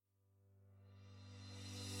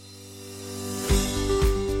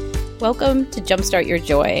Welcome to Jumpstart Your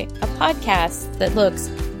Joy, a podcast that looks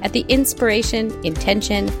at the inspiration,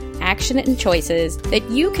 intention, action, and choices that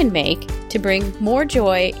you can make to bring more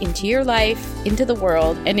joy into your life, into the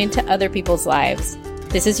world, and into other people's lives.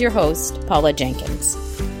 This is your host, Paula Jenkins.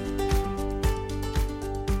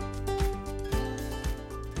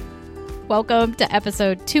 Welcome to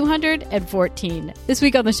episode 214. This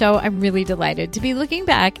week on the show, I'm really delighted to be looking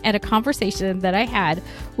back at a conversation that I had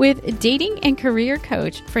with dating and career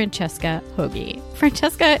coach Francesca Hogi.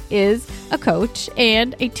 Francesca is a coach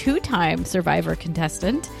and a two-time Survivor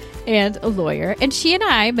contestant and a lawyer. And she and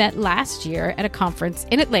I met last year at a conference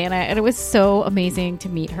in Atlanta, and it was so amazing to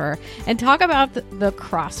meet her and talk about the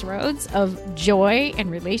crossroads of joy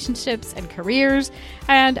and relationships and careers.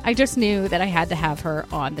 And I just knew that I had to have her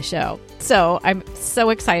on the show. So I'm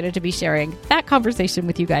so excited to be sharing that conversation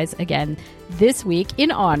with you guys again this week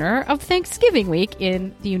in honor of Thanksgiving week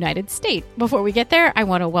in the United States. Before we get there, I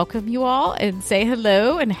want to welcome you all and say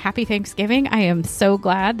hello and happy Thanksgiving. I am so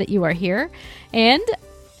glad that you are here. And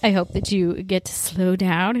I hope that you get to slow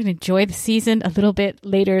down and enjoy the season a little bit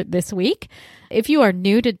later this week. If you are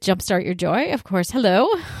new to Jumpstart Your Joy, of course, hello,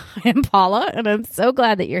 I am Paula, and I'm so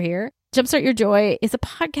glad that you're here. Jumpstart Your Joy is a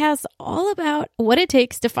podcast all about what it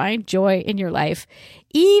takes to find joy in your life,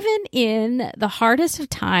 even in the hardest of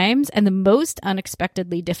times and the most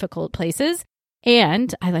unexpectedly difficult places.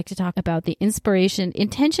 And I like to talk about the inspiration,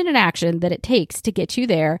 intention, and action that it takes to get you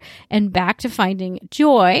there and back to finding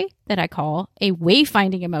joy that I call a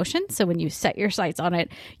wayfinding emotion. So when you set your sights on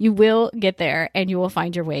it, you will get there and you will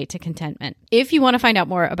find your way to contentment. If you want to find out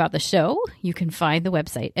more about the show, you can find the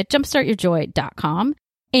website at jumpstartyourjoy.com.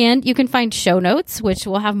 And you can find show notes, which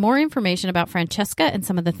will have more information about Francesca and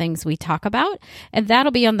some of the things we talk about. And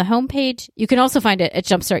that'll be on the homepage. You can also find it at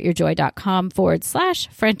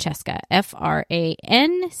jumpstartyourjoy.com/Francesca, Francesca.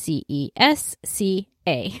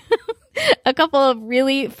 A couple of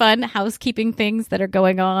really fun housekeeping things that are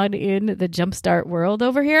going on in the Jumpstart world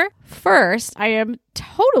over here. First, I am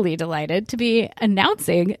totally delighted to be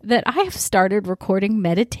announcing that I have started recording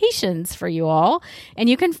meditations for you all, and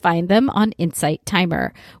you can find them on Insight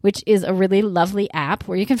Timer, which is a really lovely app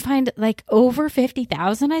where you can find like over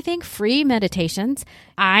 50,000, I think, free meditations.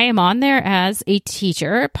 I am on there as a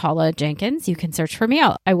teacher, Paula Jenkins. You can search for me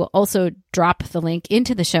out. I will also drop the link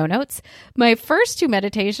into the show notes. My first two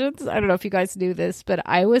meditations, I don't know if you guys knew this, but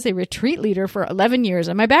I was a retreat leader for 11 years,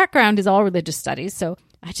 and my background is all religious studies, so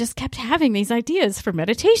I just kept having these ideas for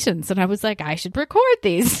meditations, and I was like, I should record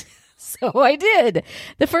these. So I did.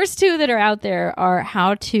 The first two that are out there are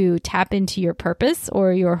how to tap into your purpose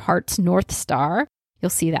or your heart's North Star. You'll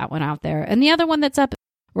see that one out there. And the other one that's up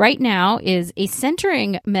right now is a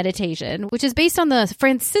centering meditation, which is based on the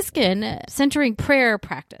Franciscan centering prayer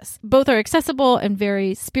practice. Both are accessible and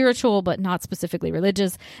very spiritual, but not specifically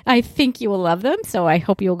religious. I think you will love them, so I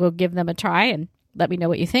hope you'll go give them a try and let me know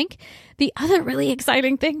what you think. The other really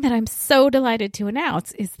exciting thing that I'm so delighted to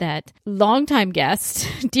announce is that longtime guest,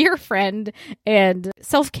 dear friend, and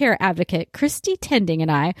self-care advocate Christy Tending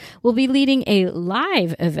and I will be leading a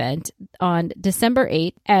live event on December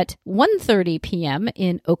 8th at 1:30 p.m.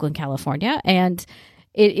 in Oakland, California. And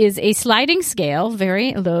it is a sliding scale,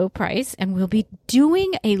 very low price, and we'll be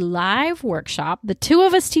doing a live workshop. The two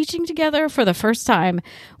of us teaching together for the first time.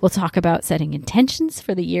 We'll talk about setting intentions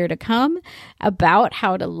for the year to come, about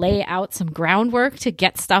how to lay out some groundwork to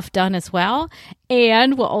get stuff done as well.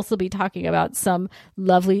 And we'll also be talking about some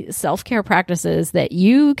lovely self-care practices that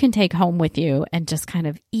you can take home with you and just kind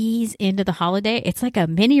of ease into the holiday. It's like a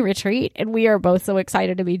mini retreat, and we are both so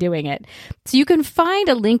excited to be doing it. So you can find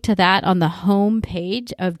a link to that on the home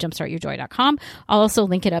page of jumpstartyourjoy.com. I'll also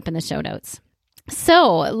link it up in the show notes.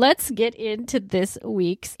 So let's get into this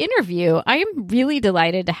week's interview. I am really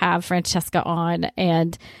delighted to have Francesca on,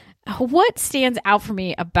 and what stands out for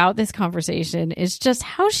me about this conversation is just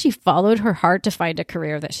how she followed her heart to find a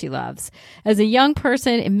career that she loves. As a young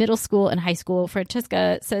person in middle school and high school,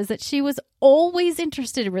 Francesca says that she was always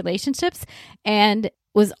interested in relationships and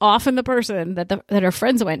was often the person that her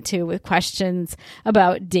friends went to with questions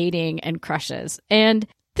about dating and crushes. And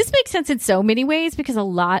this makes sense in so many ways because a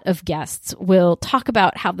lot of guests will talk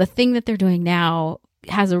about how the thing that they're doing now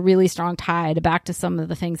has a really strong tie back to some of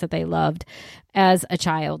the things that they loved as a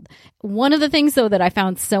child. One of the things, though, that I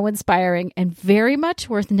found so inspiring and very much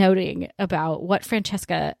worth noting about what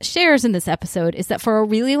Francesca shares in this episode is that for a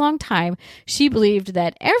really long time, she believed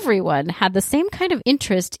that everyone had the same kind of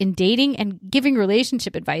interest in dating and giving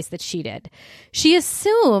relationship advice that she did. She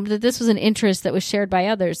assumed that this was an interest that was shared by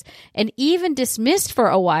others and even dismissed for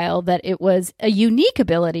a while that it was a unique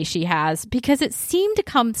ability she has because it seemed to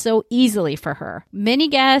come so easily for her. many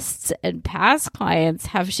guests and past clients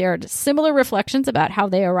have shared similar reflections about how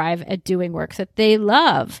they arrive at doing work that they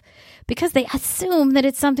love because they assume that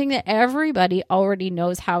it's something that everybody already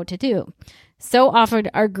knows how to do. So often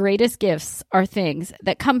our greatest gifts are things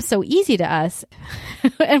that come so easy to us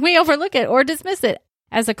and we overlook it or dismiss it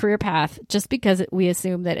as a career path just because we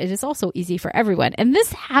assume that it is also easy for everyone. And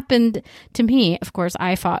this happened to me. Of course,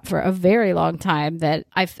 I fought for a very long time that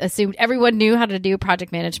I assumed everyone knew how to do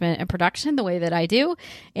project management and production the way that I do,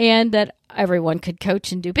 and that everyone could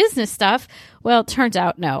coach and do business stuff. Well, it turns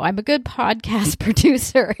out, no, I'm a good podcast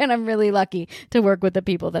producer and I'm really lucky to work with the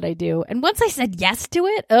people that I do. And once I said yes to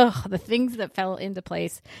it, the things that fell into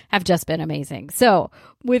place have just been amazing. So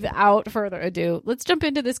without further ado, let's jump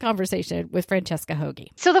into this conversation with Francesca Hogi.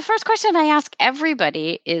 So the first question I ask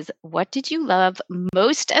everybody is, what did you love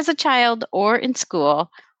most as a child or in school?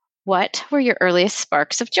 What were your earliest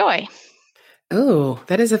sparks of joy? Oh,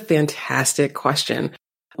 that is a fantastic question.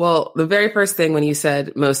 Well, the very first thing when you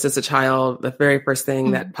said most as a child, the very first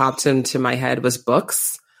thing that popped into my head was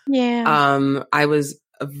books. Yeah. I was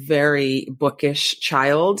a very bookish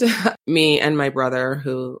child. Me and my brother,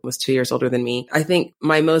 who was 2 years older than me. I think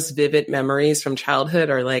my most vivid memories from childhood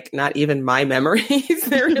are like not even my memories.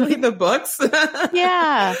 They're really the books.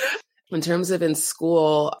 Yeah. In terms of in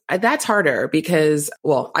school, that's harder because,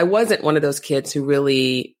 well, I wasn't one of those kids who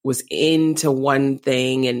really was into one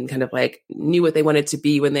thing and kind of like knew what they wanted to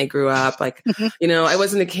be when they grew up. Like, I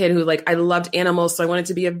wasn't a kid who like, I loved animals, so I wanted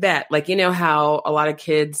to be a vet. Like, you know how a lot of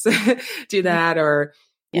kids do that, or,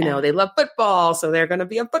 they love football, so they're going to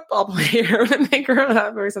be a football player when they grow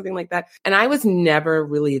up or something like that. And I was never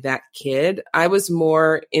really that kid. I was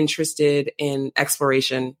more interested in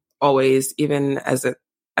exploration always, even as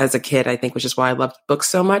a kid, I think, which is why I loved books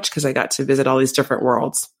so much, because I got to visit all these different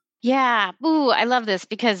worlds. Yeah. Ooh, I love this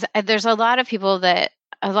because there's a lot of people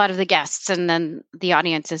a lot of the guests and then the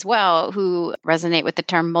audience as well who resonate with the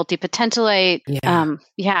term multi-potentialite.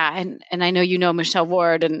 Yeah. And I know you know Michelle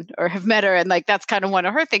Ward or have met her, and like that's kind of one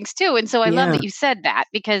of her things too. And so I love that you said that,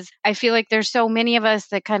 because I feel like there's so many of us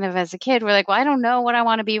that kind of as a kid, we're like, well, I don't know what I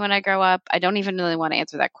want to be when I grow up. I don't even really want to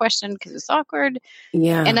answer that question because it's awkward.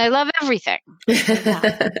 Yeah. And I love everything.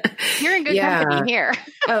 You're in good company here.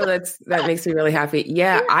 Oh, that makes me really happy.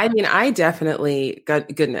 Yeah. I mean, I definitely,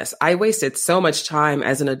 goodness, I wasted so much time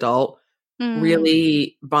as an adult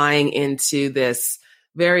really buying into this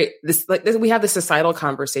we have this societal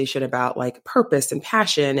conversation about like purpose and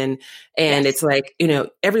passion and it's like,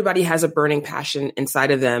 everybody has a burning passion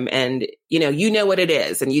inside of them, and you know what it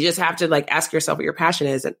is, and you just have to like ask yourself what your passion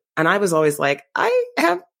is. And I was always like, I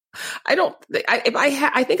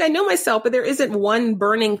think I know myself, but there isn't one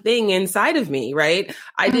burning thing inside of me, right?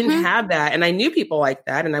 I didn't have that. And I knew people like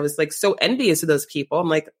that. And I was like so envious of those people. I'm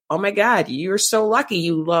like, oh my God, you're so lucky.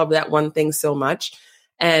 You love that one thing so much.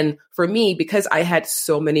 And for me, because I had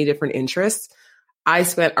so many different interests, I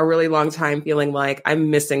spent a really long time feeling like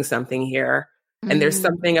I'm missing something here. And there's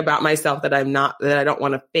something about myself that that I don't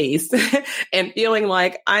want to face and feeling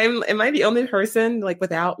like am I the only person like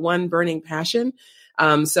without one burning passion?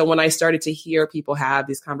 So when I started to hear people have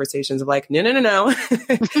these conversations of like, no,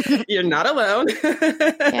 you're not alone.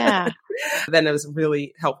 Yeah. Then it was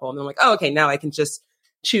really helpful. And I'm like, oh, okay, now I can just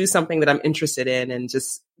choose something that I'm interested in and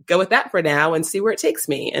just go with that for now and see where it takes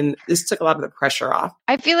me. And this took a lot of the pressure off.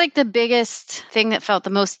 I feel like the biggest thing that felt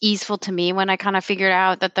the most easeful to me when I kind of figured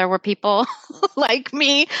out that there were people like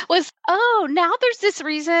me was, oh, now there's this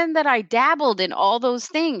reason that I dabbled in all those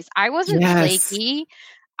things. I wasn't flaky.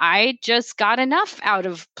 I just got enough out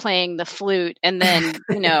of playing the flute and then,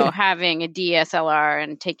 having a DSLR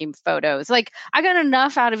and taking photos. Like I got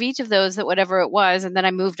enough out of each of those that whatever it was, and then I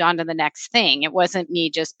moved on to the next thing. It wasn't me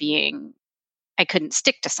just I couldn't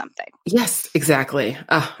stick to something. Yes, exactly.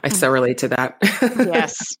 I so relate to that.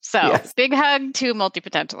 Yes. So big hug to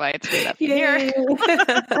multi-potentialites. We love you here.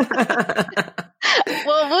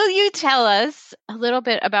 Well, will you tell us a little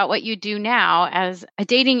bit about what you do now as a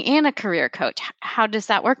dating and a career coach? How does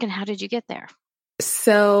that work and how did you get there?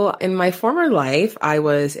 So in my former life, I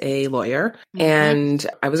was a lawyer and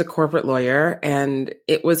I was a corporate lawyer, and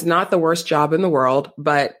it was not the worst job in the world,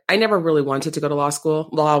 but I never really wanted to go to law school.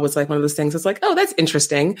 Law was like one of those things. It's like, oh, that's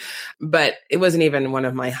interesting, but it wasn't even one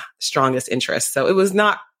of my strongest interests. So it was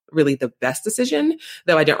not really the best decision,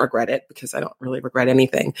 though I don't regret it because I don't really regret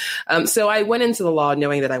anything. So I went into the law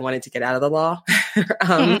knowing that I wanted to get out of the law,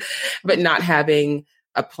 but not having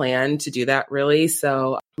a plan to do that really.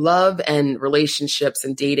 So love and relationships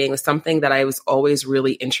and dating was something that I was always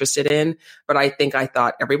really interested in, but I think I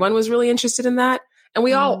thought everyone was really interested in that. And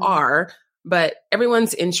we all are, but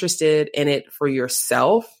everyone's interested in it for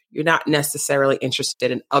yourself. You're not necessarily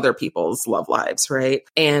interested in other people's love lives, right?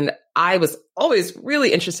 And I was always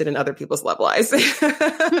really interested in other people's love lives.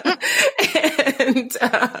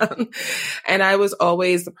 And I was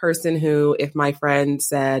always the person who, if my friend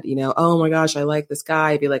said, oh my gosh, I like this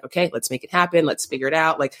guy, I'd be like, okay, let's make it happen. Let's figure it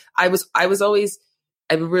out. Like I've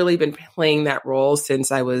really been playing that role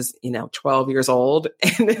since I was, 12 years old,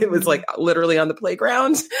 and it was like literally on the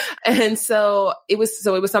playground. And so it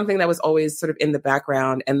was something that was always sort of in the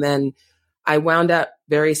background. And then I wound up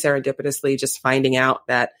very serendipitously just finding out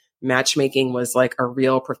that matchmaking was like a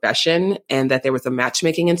real profession and that there was a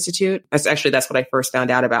matchmaking institute. That's what I first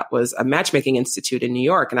found out about, was a matchmaking institute in New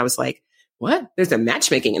York. And I was like, what? There's a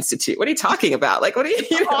matchmaking institute. What are you talking about? Like, what are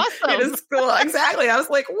you awesome. In school? Exactly. I was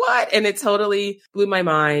like, what? And it totally blew my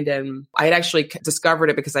mind. And I had actually discovered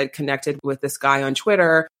it because I'd connected with this guy on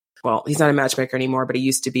Twitter. Well, he's not a matchmaker anymore, but he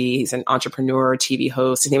used to be. He's an entrepreneur, TV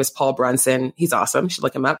host. His name is Paul Brunson. He's awesome. You should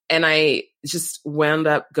look him up. And I just wound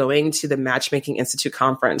up going to the Matchmaking Institute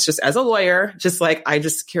conference just as a lawyer, I'm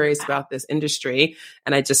just curious about this industry.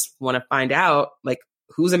 And I just want to find out, like,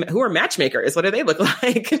 who are matchmakers? What do they look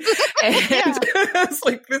like? And I was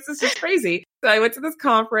like, this is just crazy. So I went to this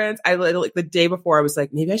conference. I like the day before, I was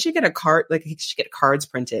like, maybe I should get a card, like I should get cards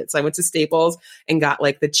printed. So I went to Staples and got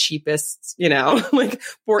like the cheapest, like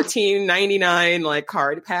 $14.99 like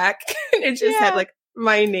card pack. And it just had like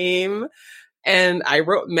my name. And I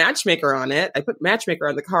wrote matchmaker on it. I put matchmaker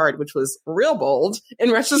on the card, which was real bold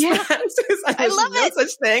in retrospect. I love it. No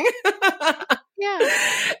such thing. Yeah.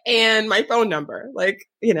 And my phone number,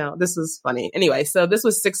 this was funny. Anyway, so this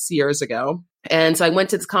was 6 years ago. And so I went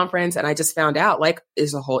to this conference and I just found out like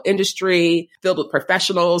there's a whole industry filled with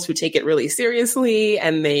professionals who take it really seriously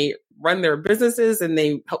and they run their businesses and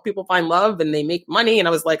they help people find love and they make money. And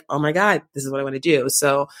I was like, oh my God, this is what I want to do.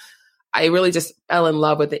 So I really just fell in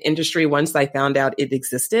love with the industry once I found out it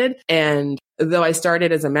existed. And though I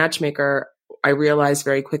started as a matchmaker, I realized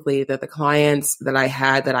very quickly that the clients that I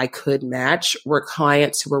had that I could match were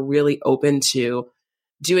clients who were really open to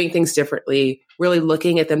doing things differently, really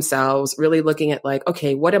looking at themselves, really looking at like,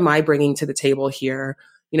 okay, what am I bringing to the table here?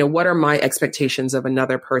 What are my expectations of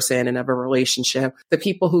another person and of a relationship? The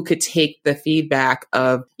people who could take the feedback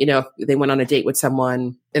of, if they went on a date with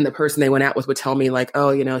someone and the person they went out with would tell me like,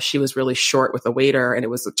 oh, she was really short with the waiter and it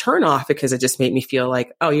was a turnoff because it just made me feel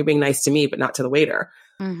like, oh, you're being nice to me, but not to the waiter.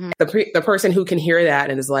 Mm-hmm. The person who can hear that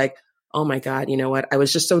and is like, oh my God, you know what? I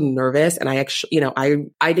was just so nervous. And I actually,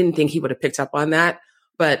 I didn't think he would have picked up on that.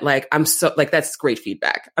 But like, I'm so like, that's great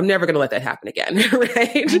feedback. I'm never going to let that happen again.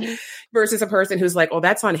 Right. Mm-hmm. Versus a person who's like, oh,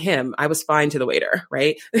 that's on him. I was fine to the waiter.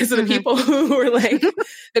 Right. So the people who are like,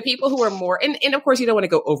 the people who are more, and of course you don't want to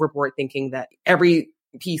go overboard thinking that every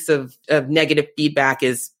piece of negative feedback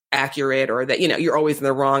is accurate or that, you're always in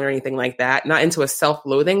the wrong or anything like that. Not into a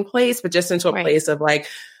self-loathing place, but just into a place of like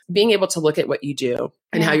being able to look at what you do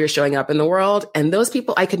and how you're showing up in the world. And those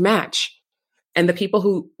people I could match. And the people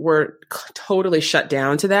who were totally shut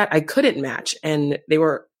down to that, I couldn't match. And they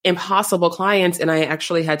were impossible clients. And I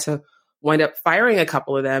actually had to wind up firing a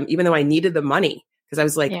couple of them, even though I needed the money. Because I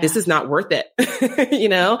was like, this is not worth it,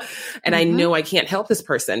 And I know I can't help this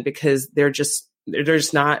person because they're just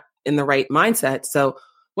not in the right mindset. So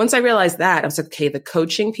once I realized that, I was like, okay, the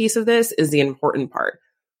coaching piece of this is the important part.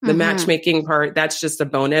 The matchmaking part, that's just a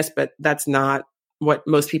bonus, but that's not what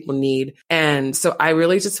most people need. And so I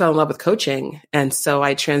really just fell in love with coaching. And so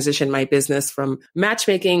I transitioned my business from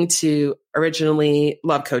matchmaking to originally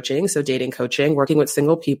love coaching. So dating coaching, working with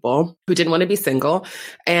single people who didn't want to be single.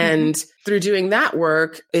 And through doing that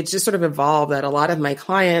work, it just sort of evolved that a lot of my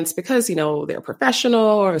clients, because, they're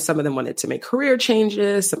professional or some of them wanted to make career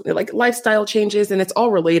changes, some like lifestyle changes, and it's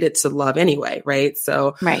all related to love anyway. Right.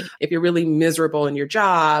 So if you're really miserable in your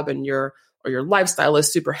job and your lifestyle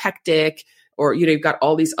is super hectic, or, you've got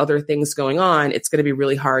all these other things going on, it's going to be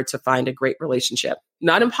really hard to find a great relationship.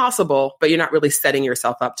 Not impossible, but you're not really setting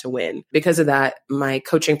yourself up to win. Because of that, my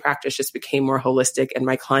coaching practice just became more holistic and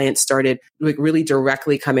my clients started like really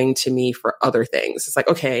directly coming to me for other things. It's like,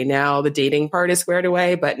 okay, now the dating part is squared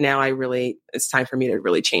away, but now it's time for me to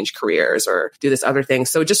really change careers or do this other thing.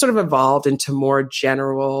 So it just sort of evolved into more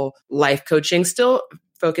general life coaching, still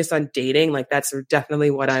focused on dating. Like that's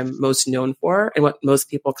definitely what I'm most known for and what most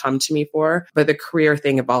people come to me for. But the career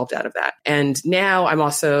thing evolved out of that. And now I'm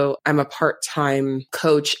a part-time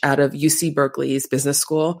coach out of UC Berkeley's business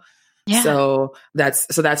school. Yeah. So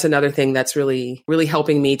that's another thing that's really, really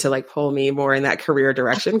helping me to like pull me more in that career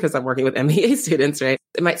direction because I'm working with MBA students, right?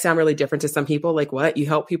 It might sound really different to some people. Like what? You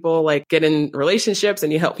help people like get in relationships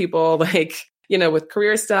and you help people like, with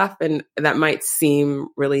career stuff. And that might seem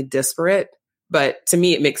really disparate, but to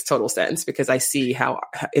me, it makes total sense because I see how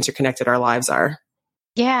interconnected our lives are.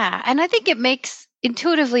 Yeah. And I think it makes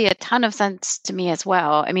intuitively a ton of sense to me as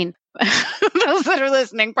well. I mean, those that are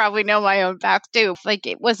listening probably know my own path too. Like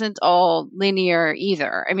it wasn't all linear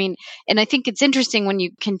either. I mean, and I think it's interesting when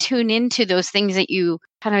you can tune into those things that you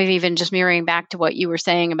kind of even just mirroring back to what you were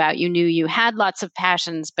saying about you knew you had lots of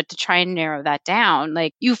passions, but to try and narrow that down,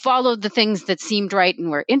 like you followed the things that seemed right and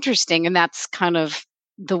were interesting. And that's kind of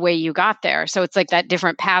the way you got there. So it's like that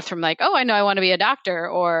different path from like, oh, I know I want to be a doctor,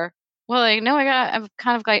 or well, I know I've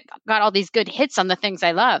kind of got all these good hits on the things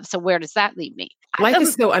I love. So where does that lead me? Life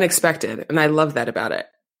is so unexpected. And I love that about it.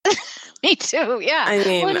 Me too. Yeah. I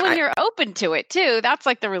mean, when you're open to it too, that's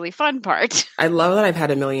like the really fun part. I love that I've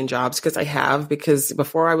had a million jobs because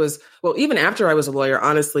before I was, well, even after I was a lawyer,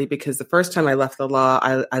 honestly, because the first time I left the law,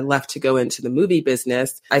 I left to go into the movie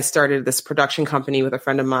business. I started this production company with a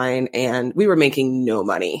friend of mine and we were making no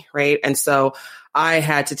money. Right. And so I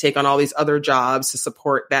had to take on all these other jobs to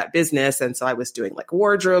support that business. And so I was doing like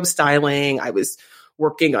wardrobe styling. I was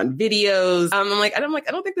working on videos. I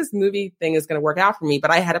don't think this movie thing is going to work out for me, but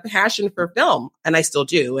I had a passion for film and I still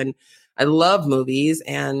do. And I love movies,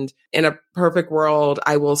 and in a perfect world,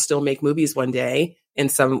 I will still make movies one day in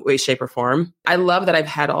some way, shape or form. I love that I've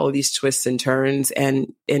had all of these twists and turns.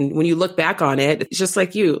 And when you look back on it, it's just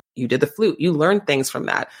like you did the flute. You learned things from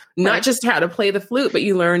that, not just how to play the flute, but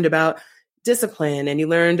you learned about discipline, and you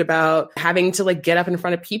learned about having to like get up in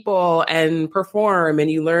front of people and perform, and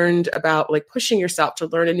you learned about like pushing yourself to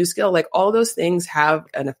learn a new skill. Like all those things have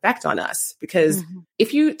an effect on us because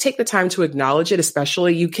if you take the time to acknowledge it,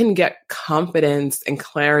 especially, you can get confidence and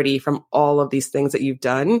clarity from all of these things that you've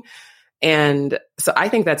done. And so I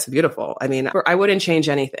think that's beautiful. I mean, I wouldn't change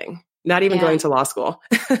anything, not even going to law school.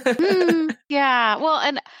 Yeah. Well,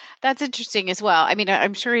 and that's interesting as well. I mean,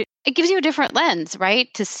 I'm sure it gives you a different lens,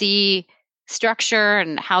 right? To see structure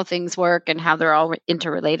and how things work and how they're all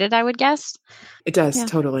interrelated, I would guess. It does.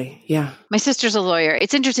 Totally. Yeah. My sister's a lawyer.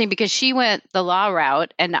 It's interesting because she went the law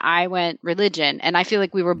route and I went religion. And I feel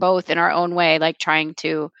like we were both in our own way, like trying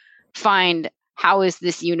to find how is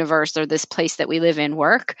this universe or this place that we live in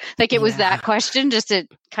work? Like it was that question, just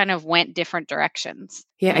it kind of went different directions.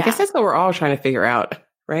 Yeah. I guess that's what we're all trying to figure out,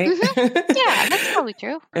 right? Yeah, that's probably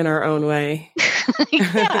true. In our own way.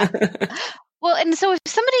 Yeah. Well, and so if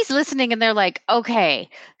somebody's listening and they're like, okay,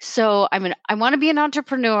 so I want to be an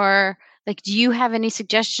entrepreneur. Like, do you have any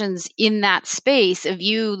suggestions in that space of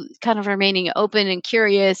you kind of remaining open and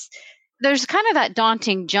curious? There's kind of that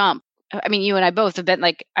daunting jump. I mean, you and I both have been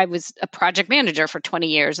like, I was a project manager for 20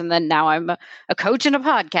 years and then now I'm a coach and a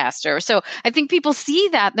podcaster. So I think people see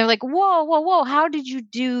that and they're like, whoa, how did you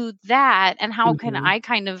do that? And how can I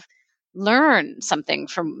kind of learn something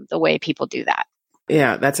from the way people do that?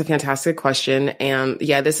 Yeah, that's a fantastic question. And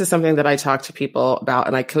yeah, this is something that I talk to people about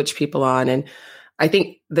and I coach people on. And I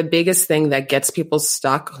think the biggest thing that gets people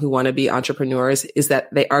stuck who want to be entrepreneurs is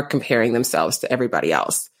that they are comparing themselves to everybody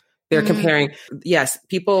else. They're comparing, yes,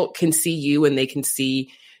 people can see you and they can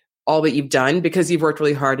see all that you've done because you've worked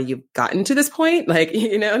really hard and you've gotten to this point. Like,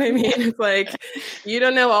 you know what I mean? It's like, you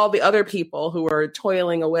don't know all the other people who are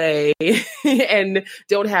toiling away and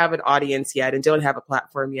don't have an audience yet and don't have a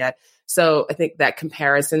platform yet. So I think that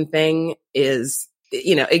comparison thing is,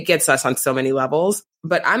 it gets us on so many levels,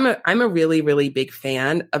 but I'm a really, really big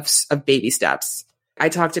fan of baby steps. I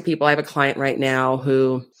talk to people. I have a client right now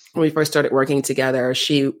who, when we first started working together,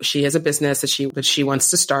 she has a business that she wants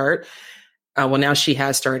to start. Well, now she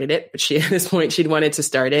has started it, but at this point she'd wanted to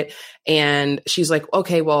start it. And she's like,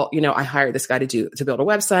 okay, well, I hired this guy to build a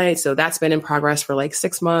website. So that's been in progress for like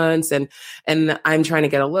 6 months. And I'm trying to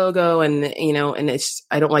get a logo and, and it's,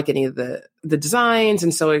 I don't like any of the designs.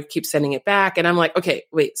 And so I keep sending it back. And I'm like, okay,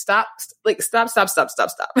 wait, stop. Like,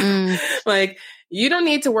 you don't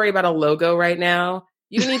need to worry about a logo right now.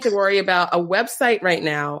 You need to worry about a website right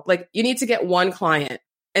now. Like, you need to get one client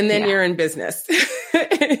and then you're in business.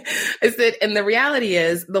 And the reality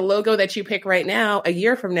is the logo that you pick right now, a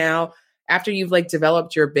year from now, after you've like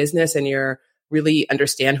developed your business and you're really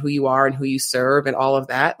understand who you are and who you serve and all of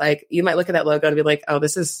that, like you might look at that logo and be like, oh,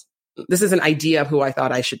 this is an idea of who I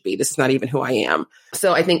thought I should be. This is not even who I am.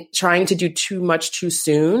 So I think trying to do too much too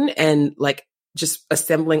soon and like just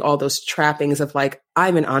assembling all those trappings of like,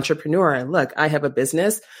 I'm an entrepreneur and look, I have a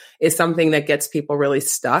business is something that gets people really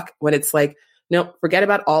stuck when it's like, no, forget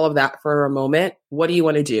about all of that for a moment. What do you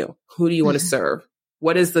want to do? Who do you want to serve?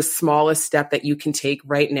 What is the smallest step that you can take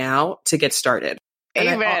right now to get started?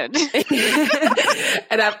 Amen.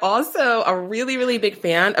 And I'm also a really, really big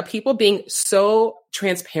fan of people being so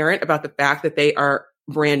transparent about the fact that they are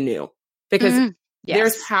brand new. because Yes.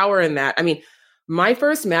 there's power in that. I mean, my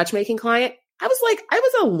first matchmaking client, I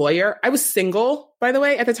was a lawyer. I was single, by the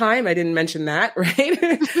way, at the time. I didn't mention that, right?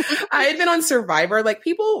 I had been on Survivor. Like,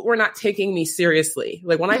 people were not taking me seriously.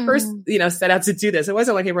 Like, when I first, set out to do this, it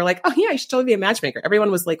wasn't like people were like, oh yeah, you should totally be a matchmaker.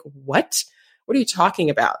 Everyone was like, what? What are you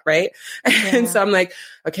talking about? Right. Yeah. And so I'm like,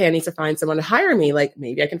 okay, I need to find someone to hire me. Like,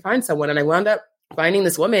 maybe I can find someone. And I wound up finding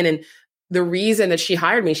this woman, and the reason that she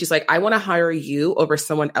hired me, she's like, I want to hire you over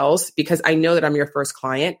someone else because I know that I'm your first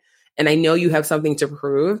client and I know you have something to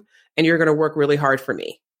prove and you're going to work really hard for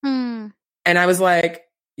me. And I was like,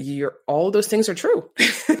 all those things are true.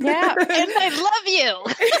 Yeah. And I love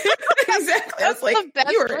you. Exactly. That's the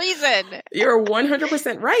best reason. You're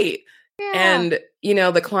 100% right. Yeah. And,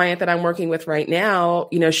 the client that I'm working with right now,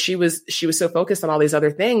 she was so focused on all these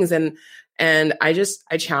other things. And I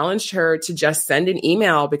challenged her to just send an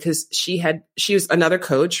email because she was another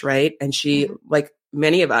coach, right? And she, like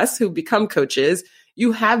many of us who become coaches,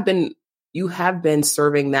 you have been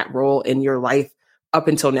serving that role in your life up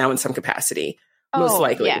until now in some capacity. Most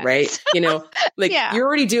likely, yes. right? You're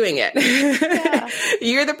already doing it. Yeah.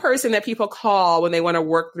 You're the person that people call when they want to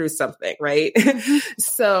work through something, right?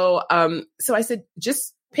 So I said,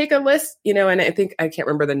 just pick a list, and I think, I can't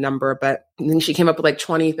remember the number, but then she came up with like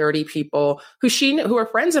 20, 30 people who are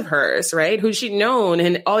friends of hers, right? Who she'd known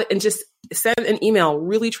and just send an email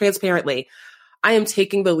really transparently. I am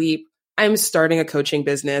taking the leap. I'm starting a coaching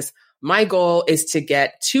business. My goal is to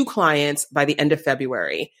get 2 clients by the end of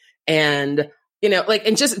February. And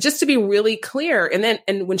and just to be really clear.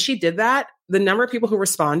 And when she did that, the number of people who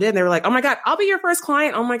responded, they were like, oh my God, I'll be your first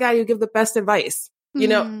client. Oh my God, you give the best advice,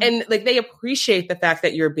 and like, they appreciate the fact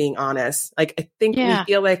that you're being honest. Like, I think we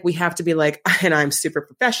feel like we have to be like, and I'm super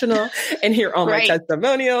professional and here are all my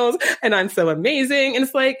testimonials and I'm so amazing. And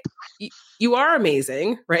it's like, you are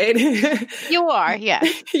amazing, right? You are. Yeah,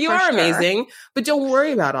 you are amazing, but don't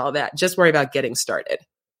worry about all that. Just worry about getting started.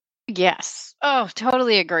 Yes. Oh,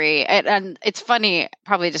 totally agree. And it's funny,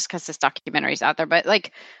 probably just because this documentary's out there, but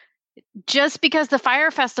like, just because the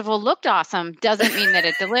Fire Festival looked awesome doesn't mean that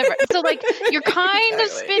it delivered. So like, you're kind of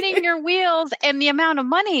spinning your wheels, and the amount of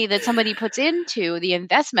money that somebody puts into the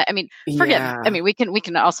investment. I mean, we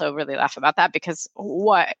can also really laugh about that because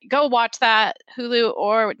go watch that, Hulu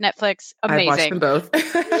or Netflix. Amazing. I watched them both. Me too.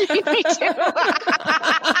 And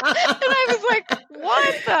I was like,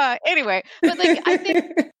 what the? Anyway, but like,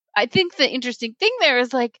 I think the interesting thing there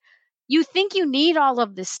is like, you think you need all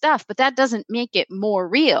of this stuff, but that doesn't make it more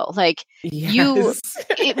real. Like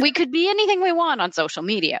we could be anything we want on social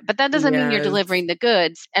media, but that doesn't mean you're delivering the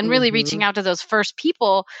goods and really reaching out to those first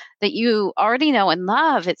people that you already know and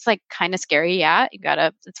love. It's like kind of scary. Yeah.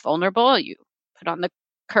 It's vulnerable. You put on the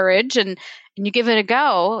courage and you give it a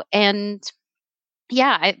go. And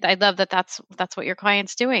yeah, I love that. That's what your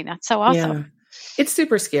client's doing. That's so awesome. Yeah. It's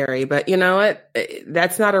super scary, but you know what?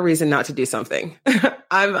 That's not a reason not to do something.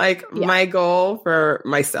 I'm like, my goal for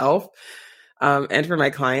myself and for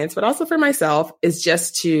my clients, but also for myself, is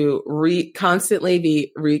just to constantly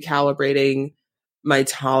be recalibrating my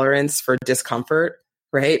tolerance for discomfort.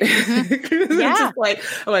 Right. I'm like,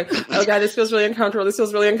 oh God, this feels really uncomfortable. This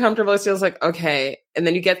feels really uncomfortable. It feels like, okay. And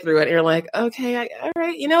then you get through it and you're like, okay, all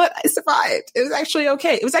right. You know what? I survived. It was actually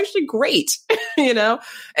okay. It was actually great, and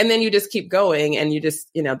then you just keep going and you just,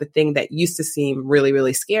 the thing that used to seem really,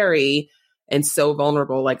 really scary and so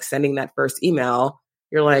vulnerable, like sending that first email,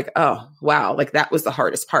 you're like, oh, wow. Like that was the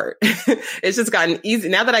hardest part. It's just gotten easy.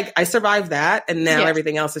 Now that I survived that, and now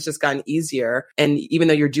everything else has just gotten easier. And even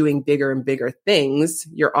though you're doing bigger and bigger things,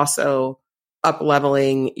 you're also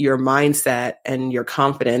up-leveling your mindset and your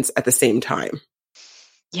confidence at the same time.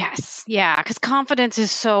 Yes. Yeah. Because confidence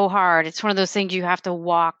is so hard. It's one of those things you have to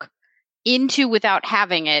walk into without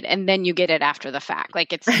having it, and then you get it after the fact.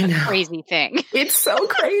 Like, it's a crazy thing. It's so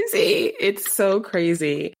crazy. It's so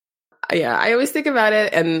crazy. Yeah, I always think about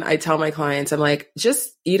it, and I tell my clients, I'm like,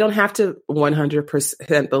 you don't have to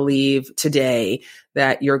 100% believe today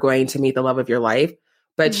that you're going to meet the love of your life,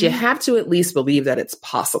 but you have to at least believe that it's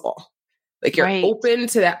possible. Like, you're open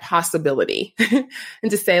to that possibility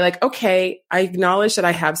and to say like, okay, I acknowledge that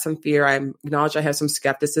I have some fear. I acknowledge I have some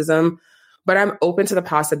skepticism, but I'm open to the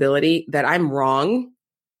possibility that I'm wrong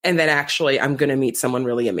and that actually I'm going to meet someone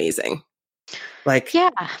really amazing. Like, yeah.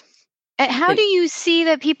 How do you see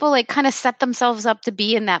that people like kind of set themselves up to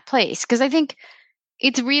be in that place? Because I think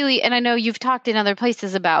it's really, and I know you've talked in other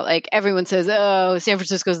places about like, everyone says, oh, San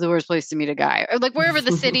Francisco is the worst place to meet a guy, or like wherever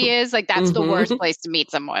the city is, like that's the worst place to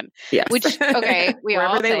meet someone. Yes. Which, okay, wherever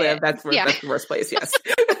all they live, it. that's the worst place. Yes.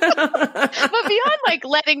 But beyond like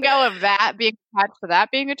letting go of that, being attached to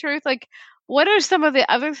that being a truth, like what are some of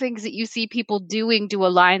the other things that you see people doing to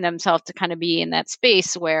align themselves to kind of be in that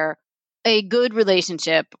space where a good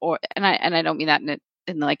relationship, or and I don't mean that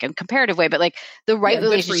in like a comparative way, but like the right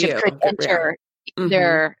relationship could enter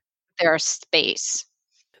their space?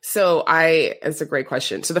 So it's a great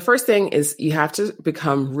question. So the first thing is you have to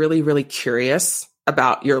become really, really curious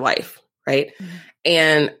about your life, right? Mm-hmm.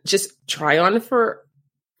 And just try on for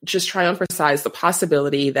size the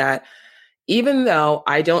possibility that even though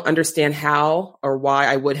I don't understand how or why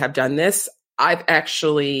I would have done this, I've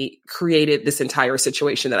actually created this entire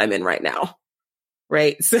situation that I'm in right now.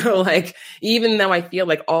 Right. So like, even though I feel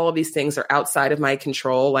like all of these things are outside of my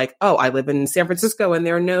control, like, oh, I live in San Francisco and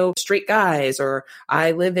there are no straight guys, or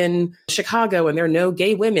I live in Chicago and there are no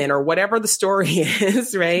gay women, or whatever the story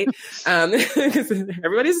is, right? Because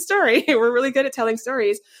everybody's a story. We're really good at telling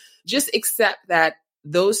stories. Just accept that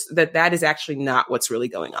that is actually not what's really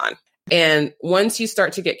going on. And once you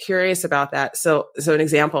start to get curious about that, so an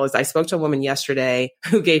example is I spoke to a woman yesterday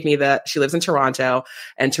who gave me she lives in Toronto,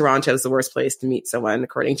 and Toronto is the worst place to meet someone,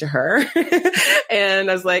 according to her. And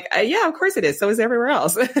I was like, yeah, of course it is. So is everywhere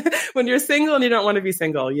else. When you're single and you don't want to be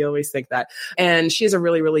single, you always think that. And she has a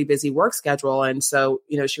really, really busy work schedule. And so,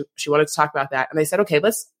 she wanted to talk about that. And I said, okay,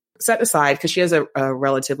 let's set aside, because she has a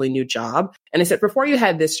relatively new job. And I said, before you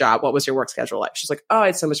had this job, what was your work schedule like? She's like, oh, I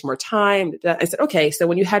had so much more time. I said, okay, so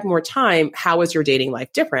when you had more time, how was your dating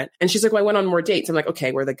life different? And she's like, well, I went on more dates. I'm like,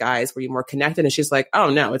 okay, were the guys, were you more connected? And she's like,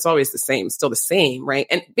 oh no, it's always the same, still the same, right?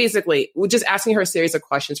 And basically, we're just asking her a series of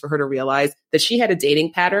questions for her to realize that she had a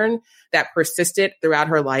dating pattern that persisted throughout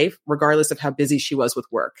her life, regardless of how busy she was with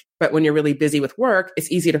work. But when you're really busy with work,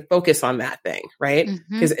 it's easy to focus on that thing, right?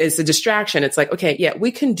 Because it's a distraction. It's like, okay, yeah,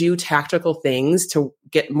 we can do tactical things to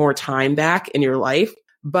get more time back in your life.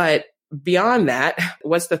 But beyond that,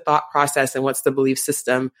 what's the thought process and what's the belief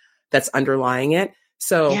system that's underlying it?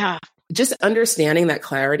 So just understanding that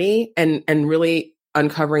clarity and really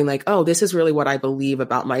uncovering like, oh, this is really what I believe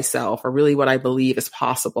about myself, or really what I believe is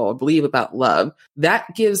possible, or believe about love.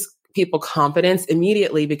 That gives people confidence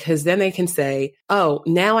immediately, because then they can say, oh,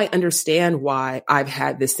 now I understand why I've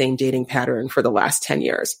had this same dating pattern for the last 10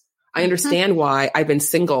 years. I understand why I've been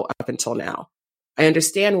single up until now. I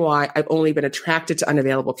understand why I've only been attracted to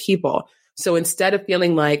unavailable people. So instead of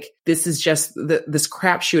feeling like this is just this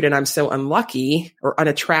crapshoot and I'm so unlucky or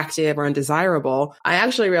unattractive or undesirable, I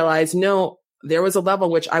actually realized, no, there was a level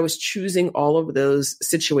which I was choosing all of those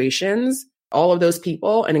situations, all of those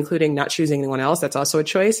people, and including not choosing anyone else. That's also a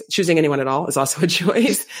choice. Choosing anyone at all is also a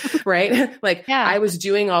choice, right? I was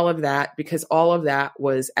doing all of that because all of that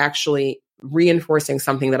was actually reinforcing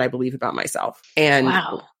something that I believe about myself. And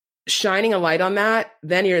shining a light on that,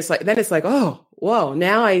 then it's like, oh, whoa,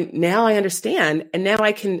 now I understand. And now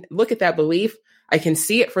I can look at that belief. I can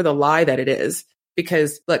see it for the lie that it is.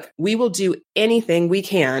 Because look, we will do anything we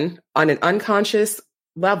can on an unconscious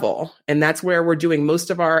level. And that's where we're doing most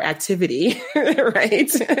of our activity,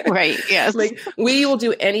 right? Right. Yes. We will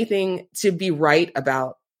do anything to be right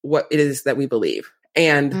about what it is that we believe.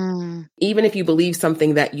 And even if you believe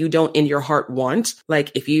something that you don't in your heart want,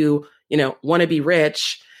 like if you want to be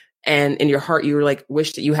rich and in your heart, you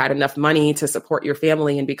wish that you had enough money to support your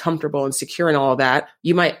family and be comfortable and secure and all of that,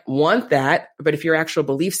 you might want that. But if your actual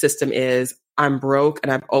belief system is, I'm broke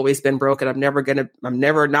and I've always been broke and I'm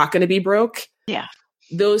never not going to be broke. Yeah.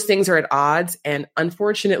 Those things are at odds. And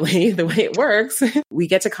unfortunately, the way it works, we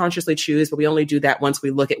get to consciously choose, but we only do that once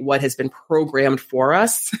we look at what has been programmed for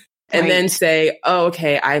us and then say, oh,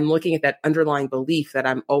 okay, I'm looking at that underlying belief that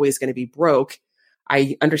I'm always going to be broke.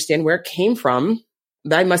 I understand where it came from.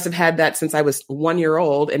 I must have had that since I was 1 year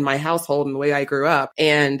old in my household and the way I grew up.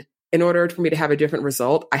 And in order for me to have a different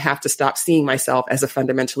result, I have to stop seeing myself as a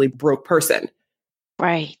fundamentally broke person.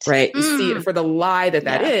 Right. Right. You see it for the lie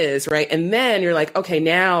that is, right? And then you're like, okay,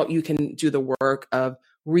 now you can do the work of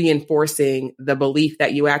reinforcing the belief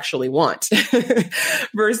that you actually want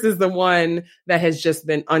versus the one that has just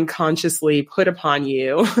been unconsciously put upon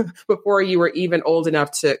you before you were even old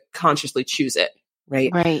enough to consciously choose it. Right.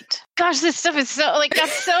 Right. Gosh, this stuff is so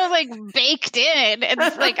that's so baked in. And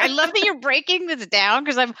I love that you're breaking this down,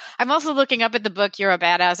 because I'm also looking up at the book, You're a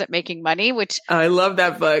Badass at Making Money, which I love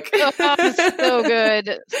that book. It's so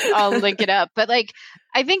good. I'll link it up. But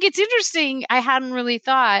I think it's interesting. I hadn't really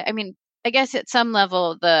thought, I mean, I guess at some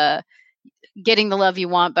level, the getting the love you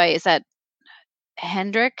want by, is that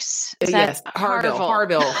Hendricks? Yes.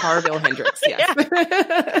 Harville Hendricks. Yes.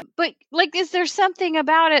 Yeah. But is there something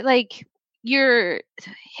about it?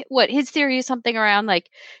 His theory is something around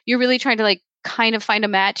you're really trying to kind of find a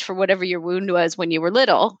match for whatever your wound was when you were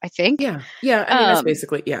little, I think. Yeah. I mean, that's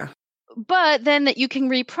basically, yeah. but then that you can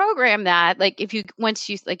reprogram that. Like if you, once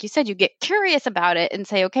you, like you said, you get curious about it and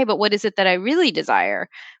say, okay, but what is it that I really desire?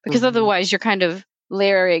 Because otherwise you're kind of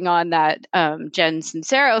layering on that Jen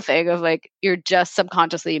Sincero thing of like, you're just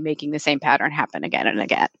subconsciously making the same pattern happen again and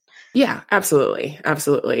again. Yeah, absolutely.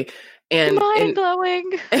 Absolutely. And mind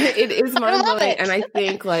blowing. It is mind blowing. And I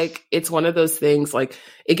think like, it's one of those things, like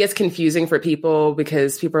it gets confusing for people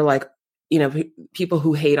because people are like, you know, people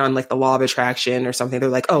who hate on like the law of attraction or something, they're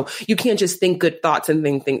like, oh, you can't just think good thoughts and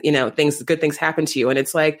think, you know, good things happen to you. And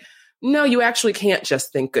it's like, no, you actually can't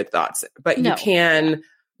just think good thoughts, but you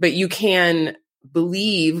can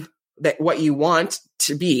believe that what you want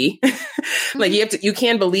to be, like you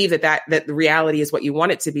can believe that the reality is what you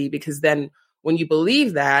want it to be, because then when you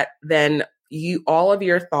believe that, then all of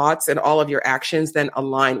your thoughts and all of your actions then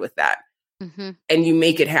align with that, and you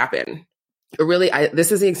make it happen. Really,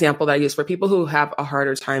 this is the example that I use for people who have a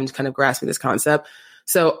harder time kind of grasping this concept.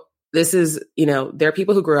 So this is, you know, there are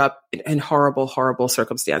people who grew up in horrible, horrible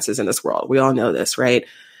circumstances in this world. We all know this, right?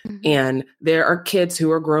 And there are kids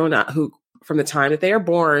who are grown up who, from the time that they are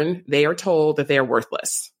born, they are told that they are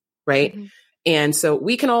worthless, right? And so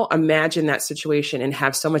we can all imagine that situation and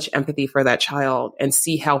have so much empathy for that child and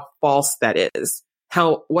see how false that is,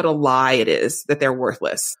 what a lie it is that they're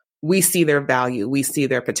worthless. We see their value, we see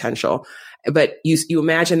their potential. But you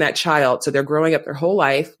imagine that child, so they're growing up their whole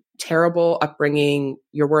life, terrible upbringing,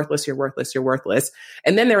 you're worthless, you're worthless, you're worthless.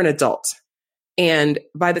 And then they're an adult. And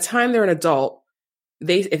by the time they're an adult,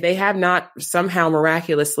 if they have not somehow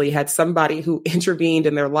miraculously had somebody who intervened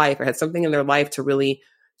in their life or had something in their life to really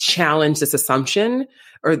challenge this assumption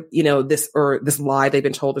or, you know, this lie they've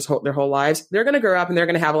been told their whole lives, they're going to grow up and they're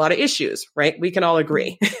going to have a lot of issues, right? We can all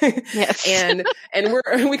agree. Yes. and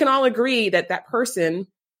we can all agree that person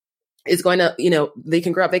is going to, you know, they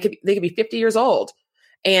can grow up, they could be 50 years old,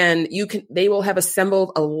 and they will have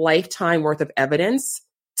assembled a lifetime worth of evidence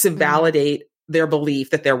to validate their belief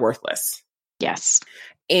that they're worthless. Yes.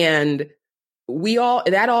 And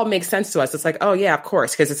that all makes sense to us. It's like, oh yeah, of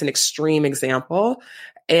course, because it's an extreme example.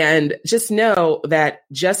 And just know that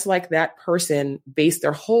just like that person based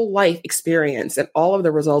their whole life experience and all of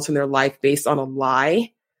the results in their life based on a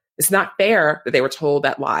lie, it's not fair that they were told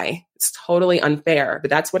that lie. It's totally unfair, but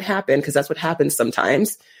that's what happened, because that's what happens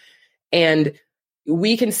sometimes. And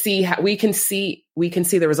we can see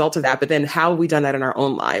the result of that, but then how have we done that in our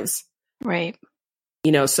own lives? Right.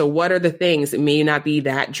 You know, so what are the things? It may not be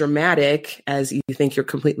that dramatic as you think you're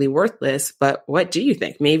completely worthless, but what do you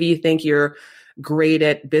think? Maybe you think you're great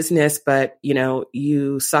at business, but, you know,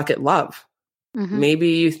 you suck at love.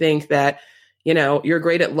 Maybe you think that, you know, you're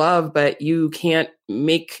great at love, but you can't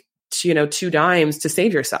make, you know, 2 dimes to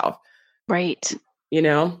save yourself. Right. You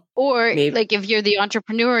know? Or like if you're the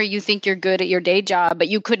entrepreneur, you think you're good at your day job, but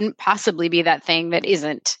you couldn't possibly be that thing that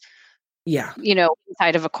isn't. Yeah. You know,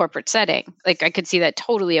 inside of a corporate setting. Like I could see that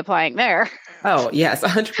totally applying there. Oh, yes,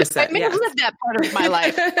 100%. I may have lived that part of my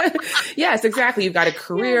life. Yes, exactly. You've got a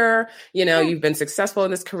career, you know, you've been successful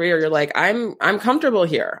in this career. You're like, I'm comfortable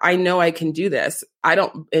here. I know I can do this.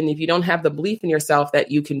 And if you don't have the belief in yourself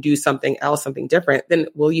that you can do something else, something different, then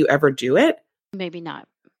will you ever do it? Maybe not.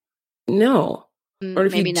 No. Or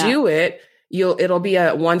if maybe you not. do it, it'll be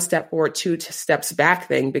a 1 step forward, 2 steps back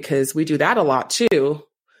thing, because we do that a lot too.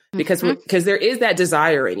 Because there is that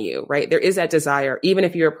desire in you, right? There is that desire. Even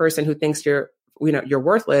if you're a person who thinks you're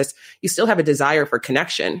worthless, you still have a desire for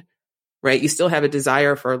connection, right? You still have a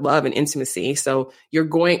desire for love and intimacy. So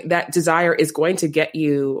that desire is going to get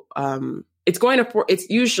you, it's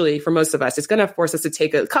usually for most of us, it's going to force us to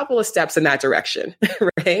take a couple of steps in that direction,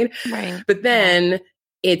 right? Right. But then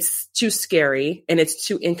it's too scary and it's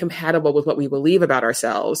too incompatible with what we believe about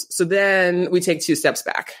ourselves. So then we take 2 steps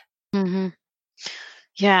back.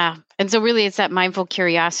 Yeah. And so really it's that mindful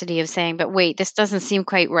curiosity of saying, but wait, this doesn't seem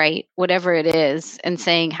quite right, whatever it is, and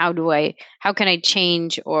saying, how can I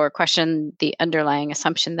change or question the underlying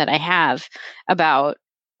assumption that I have about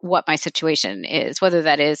what my situation is, whether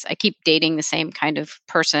that is, I keep dating the same kind of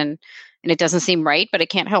person and it doesn't seem right, but I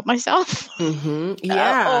can't help myself.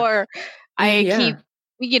 Yeah. Or I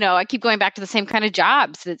keep going back to the same kind of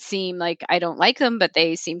jobs that seem like I don't like them, but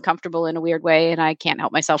they seem comfortable in a weird way and I can't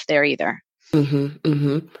help myself there either.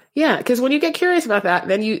 Yeah, because when you get curious about that,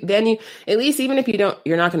 then you at least, even if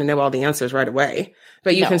you're not going to know all the answers right away,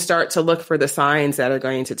 but you can start to look for the signs that are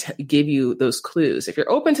going to give you those clues. If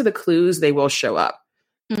you're open to the clues, they will show up.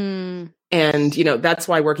 And, you know, that's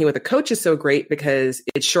why working with a coach is so great, because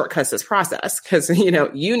it shortcuts this process, because, you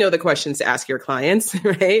know the questions to ask your clients,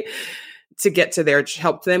 right? To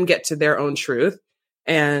help them get to their own truth.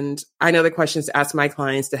 And I know the questions to ask my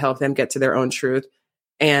clients to help them get to their own truth.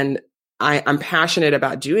 And I'm passionate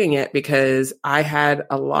about doing it because I had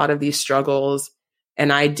a lot of these struggles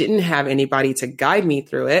and I didn't have anybody to guide me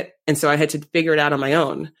through it. And so I had to figure it out on my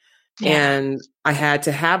own. Yeah. And I had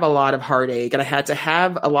to have a lot of heartache and I had to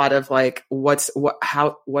have a lot of like, what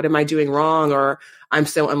am I doing wrong? Or I'm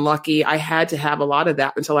so unlucky. I had to have a lot of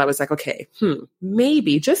that until I was like, okay,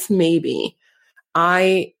 maybe, just maybe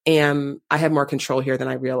I have more control here than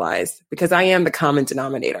I realized because I am the common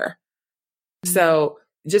denominator. Mm-hmm. So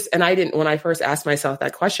and when I first asked myself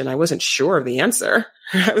that question, I wasn't sure of the answer.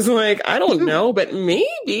 I was like, I don't know, but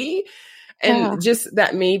maybe. And just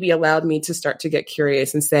that maybe allowed me to start to get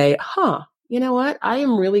curious and say, you know what? I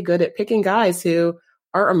am really good at picking guys who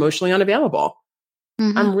are emotionally unavailable.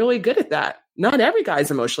 Mm-hmm. I'm really good at that. Not every guy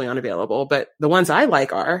is emotionally unavailable, but the ones I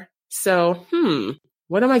like are. So,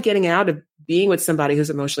 what am I getting out of being with somebody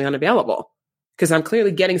who's emotionally unavailable? Because I'm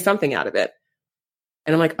clearly getting something out of it.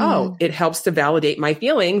 And I'm like, it helps to validate my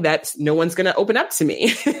feeling that no one's going to open up to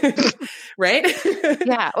me. Right?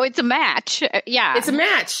 Yeah. Oh, it's a match. Yeah. It's a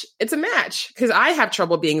match. It's a match because I have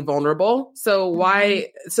trouble being vulnerable. So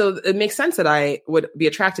so it makes sense that I would be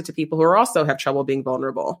attracted to people who also have trouble being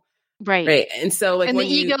vulnerable. Right. Right. And so like, and the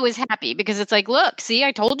ego is happy because it's like, look, see,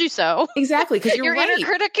 I told you so. Exactly. Because your inner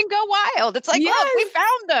critic can go wild. It's like, look, we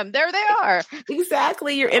found them. There they are.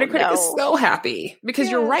 Exactly. Your inner critic is so happy because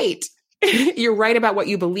you're right. You're right about what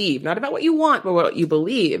you believe, not about what you want, but what you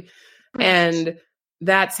believe. Right. And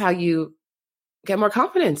that's how you get more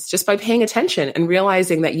confidence, just by paying attention and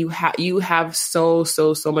realizing that you have so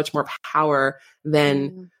much more power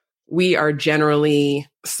than we are generally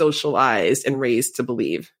socialized and raised to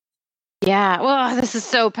believe. Yeah. Well, this is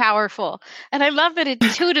so powerful. And I love that it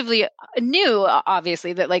intuitively knew,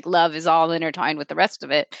 obviously, that like love is all intertwined with the rest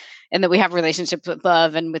of it. And that we have relationships with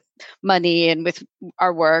love and with money and with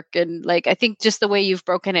our work. And like, I think just the way you've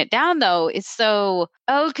broken it down, though, is so,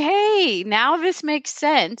 okay, now this makes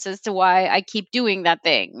sense as to why I keep doing that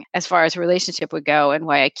thing as far as a relationship would go and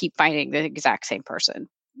why I keep finding the exact same person.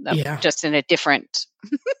 Just in a different,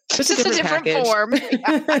 just a different form.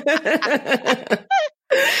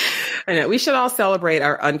 I know we should all celebrate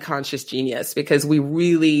our unconscious genius because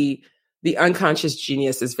the unconscious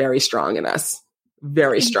genius is very strong in us.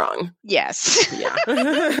 Very strong. Yes. Yeah. When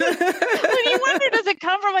you wonder, does it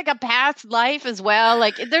come from like a past life as well?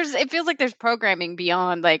 Like it feels like there's programming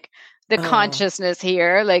beyond like the consciousness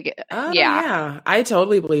here. Like, yeah, I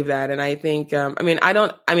totally believe that. And I think,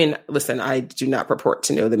 listen, I do not purport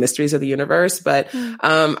to know the mysteries of the universe, but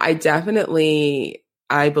I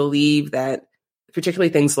believe that particularly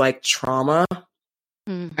things like trauma,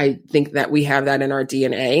 I think that we have that in our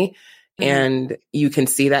DNA. And you can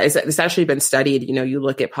see that it's actually been studied. You know, you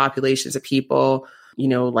look at populations of people, you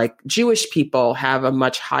know, like Jewish people have a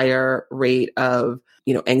much higher rate of,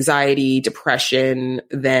 you know, anxiety, depression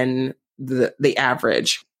than the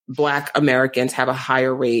average. Black Americans have a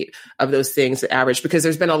higher rate of those things than average because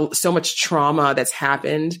there's been so much trauma that's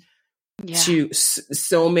happened to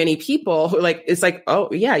so many people who like, it's like, oh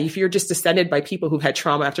yeah, if you're just descended by people who had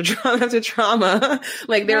trauma after trauma after trauma,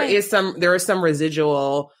 like there are some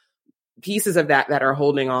residual pieces of that are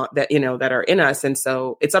holding on that, you know, that are in us. And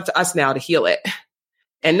so it's up to us now to heal it.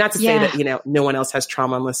 And not to say that, you know, no one else has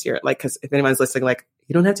trauma unless you're like, because if anyone's listening, like,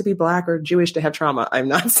 you don't have to be Black or Jewish to have trauma. I'm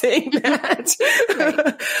not saying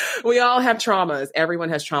that. We all have traumas. Everyone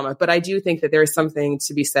has trauma. But I do think that there is something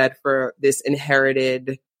to be said for this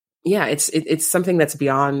inherited. Yeah, it's something that's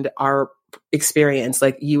beyond our experience.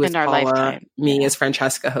 Like you as Paula, me as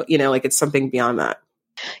Francesca, you know, like it's something beyond that.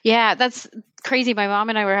 Yeah, that's crazy. My mom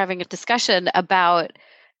and I were having a discussion about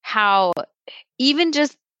how even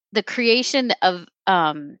just the creation of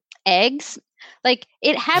eggs, like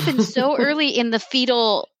it happens so early in the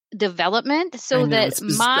fetal development, so that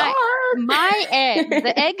my egg,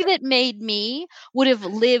 the egg that made me, would have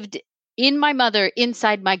lived in my mother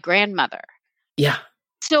inside my grandmother. Yeah.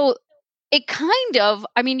 So it kind of,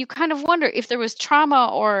 I mean, you kind of wonder if there was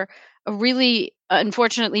trauma or a really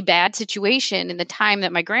unfortunately bad situation in the time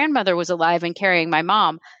that my grandmother was alive and carrying my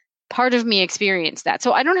mom. Part of me experienced that.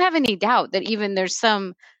 So I don't have any doubt that even there's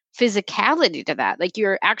some physicality to that. Like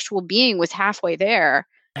your actual being was halfway there.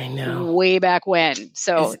 I know. Way back when.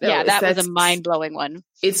 So that was a mind-blowing one.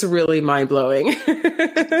 It's really mind-blowing.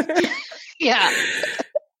 Yeah.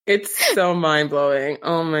 It's so mind-blowing.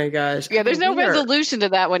 Oh my gosh. Yeah, there's no resolution to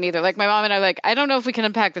that one either. Like my mom and I are like, I don't know if we can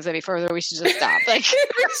unpack this any further. We should just stop. Like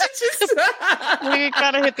we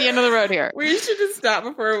gotta hit the end of the road here. We should just stop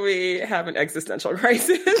before we have an existential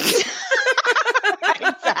crisis.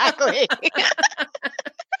 Exactly.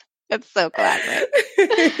 That's so classic.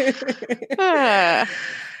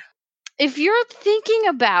 If you're thinking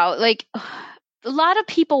about like a lot of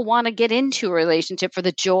people want to get into a relationship for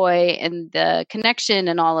the joy and the connection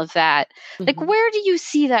and all of that. Like, where do you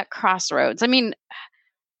see that crossroads? I mean,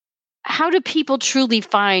 how do people truly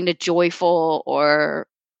find a joyful, or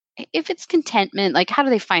if it's contentment, like how do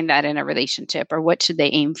they find that in a relationship, or what should they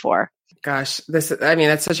aim for? Gosh, that's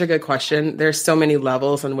such a good question. There's so many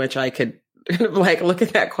levels in which I could like look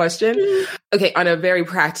at that question. Okay. On a very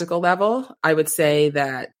practical level, I would say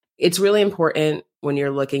that it's really important when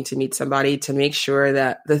you're looking to meet somebody to make sure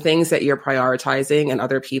that the things that you're prioritizing and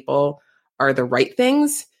other people are the right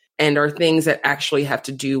things and are things that actually have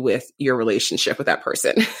to do with your relationship with that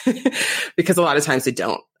person, because a lot of times they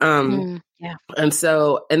don't. Yeah. And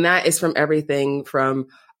that is from everything from,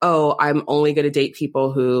 oh, I'm only going to date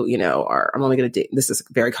people who, I'm only going to date, this is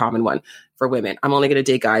a very common one for women. I'm only going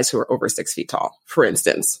to date guys who are over 6 feet tall, for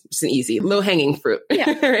instance. It's an easy, low hanging fruit.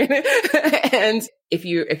 Yeah. Right? And if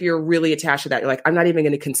you're really attached to that, you're like, I'm not even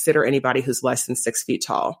going to consider anybody who's less than 6 feet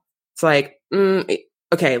tall. It's like,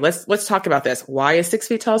 okay, let's talk about this. Why is 6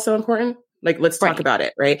 feet tall so important? Like, let's talk about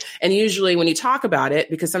it. Right. And usually when you talk about it,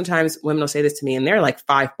 because sometimes women will say this to me and they're like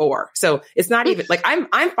 5'4". So it's not even like I'm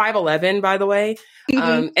 5'11", by the way.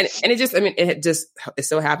 And it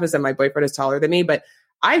so happens that my boyfriend is taller than me, but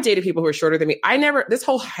I've dated people who are shorter than me. This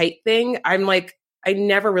whole height thing, I'm like, I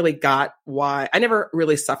never really got why. I never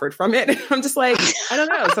really suffered from it. I'm just like, I don't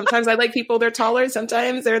know. Sometimes I like people, they're taller.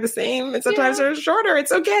 Sometimes they're the same. And sometimes they're shorter.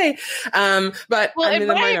 It's okay. But I'm in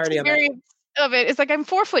the minority of it. Of it, it's like I'm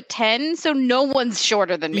 4'10", so no one's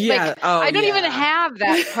shorter than me. Yeah. Like, I don't even have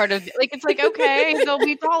that part of like. It's like, okay, they'll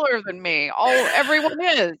be taller than me. Everyone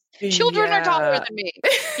is. Children are taller than me.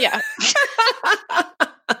 Yeah.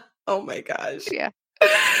 Oh my gosh. Yeah.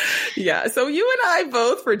 Yeah. So you and I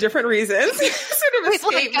both, for different reasons, sort of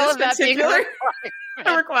escaped this particular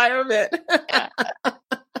requirement. Yeah.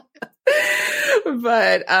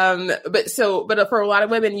 But for a lot of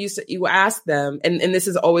women, you ask them, and this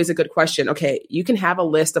is always a good question. Okay, you can have a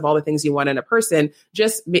list of all the things you want in a person.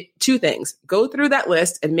 Just two things: go through that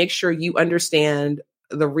list and make sure you understand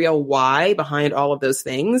the real why behind all of those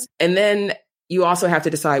things, and then you also have to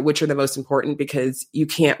decide which are the most important, because you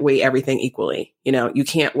can't weigh everything equally. You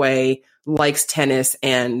can't weigh likes tennis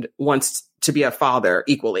and wants to be a father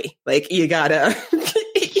equally. Like, you gotta,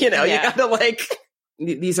 you gotta like.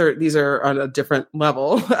 These are on a different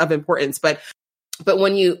level of importance, but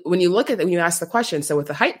when you look at them, you ask the question. So with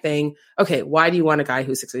the height thing, okay, why do you want a guy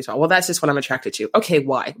who's 6 feet tall? Well, that's just what I'm attracted to. Okay,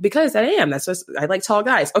 why? Because I am. I like tall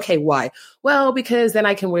guys. Okay, why? Well, because then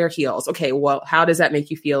I can wear heels. Okay, well, how does that make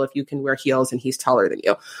you feel if you can wear heels and he's taller than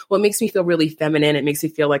you? Well, it makes me feel really feminine. It makes me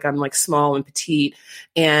feel like I'm like small and petite,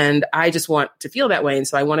 and I just want to feel that way. And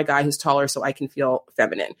so I want a guy who's taller so I can feel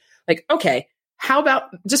feminine. Like, okay, how about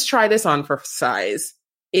just try this on for size?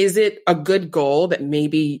 Is it a good goal that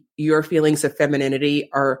maybe your feelings of femininity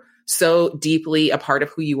are so deeply a part of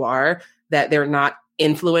who you are that they're not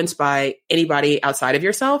influenced by anybody outside of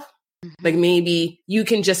yourself? Mm-hmm. Like, maybe you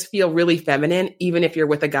can just feel really feminine even if you're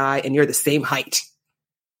with a guy and you're the same height,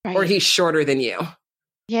 right, or he's shorter than you.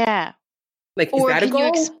 Yeah. Like, or is that a goal?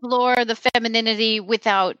 Can you explore the femininity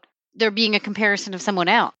without there being a comparison of someone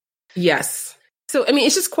else? Yes. So, I mean,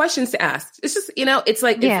 it's just questions to ask. It's just, it's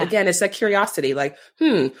like, it's that curiosity, like,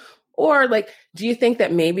 or like, do you think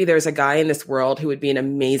that maybe there's a guy in this world who would be an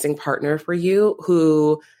amazing partner for you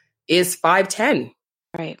who is 5'10"?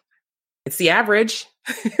 Right. It's the average.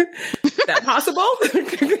 Is that possible?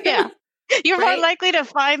 Yeah. You're more likely to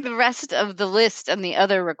find the rest of the list and the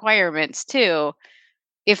other requirements too,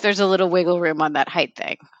 if there's a little wiggle room on that height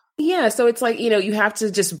thing. Yeah. So it's like, you have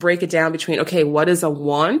to just break it down between, okay, what is a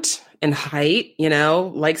want and height,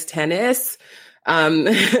 likes tennis,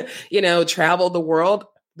 travel the world.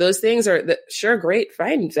 Those things are sure, great,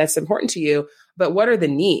 fine. That's important to you. But what are the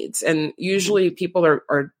needs? And usually people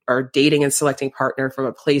are dating and selecting partner from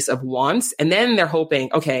a place of wants. And then they're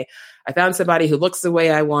hoping, okay, I found somebody who looks the way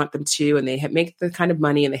I want them to, and they make the kind of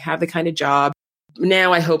money and they have the kind of job.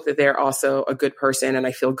 Now I hope that they're also a good person and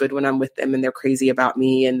I feel good when I'm with them and they're crazy about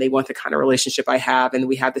me and they want the kind of relationship I have and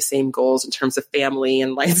we have the same goals in terms of family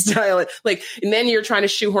and lifestyle. And then you're trying to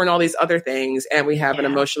shoehorn all these other things and we have an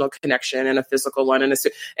emotional connection and a physical one. And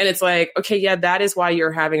it's like, okay, yeah, that is why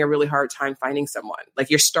you're having a really hard time finding someone. Like,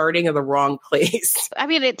 you're starting in the wrong place. I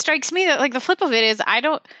mean, it strikes me that like the flip of it is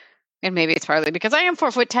and maybe it's partly because I am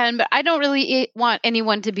 4'10", but I don't really want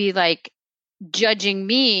anyone to be like judging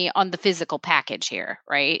me on the physical package here,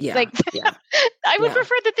 right? Yeah. I would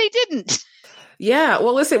prefer that they didn't. Yeah.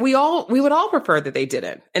 Well, listen, we would all prefer that they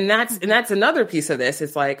didn't. And that's another piece of this.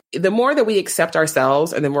 It's like, the more that we accept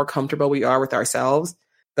ourselves and the more comfortable we are with ourselves,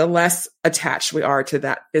 the less attached we are to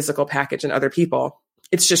that physical package and other people.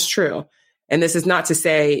 It's just true. And this is not to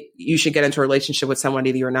say you should get into a relationship with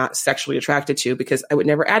somebody that you're not sexually attracted to, because I would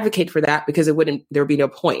never advocate for that, because there would be no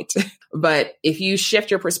point. But if you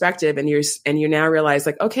shift your perspective and you now realize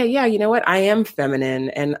like, okay, yeah, you know what? I am feminine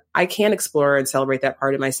and I can explore and celebrate that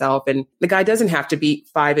part of myself. And the guy doesn't have to be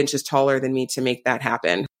 5 inches taller than me to make that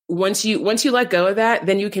happen. Once you let go of that,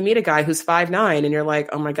 then you can meet a guy who's 5'9" and you're like,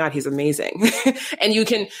 oh my God, he's amazing. And you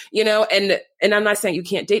can, and I'm not saying you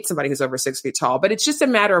can't date somebody who's over 6 feet tall, but it's just a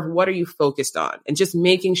matter of what are you focused on and just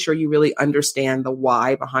making sure you really understand the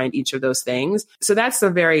why behind each of those things. So that's a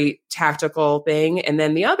very tactical thing. And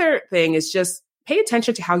then the other thing is just pay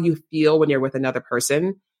attention to how you feel when you're with another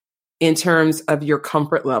person in terms of your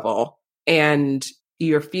comfort level and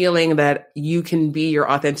you're feeling that you can be your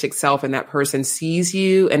authentic self and that person sees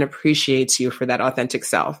you and appreciates you for that authentic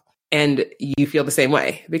self. And you feel the same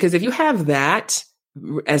way. Because if you have that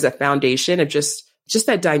as a foundation of just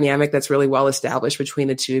that dynamic that's really well established between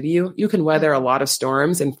the two of you, you can weather a lot of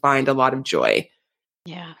storms and find a lot of joy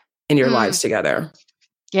in your lives together.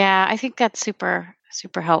 Yeah, I think that's super,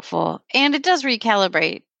 super helpful. And it does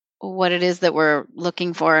recalibrate what it is that we're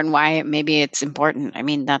looking for and why maybe it's important. I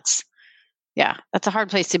mean, that's a hard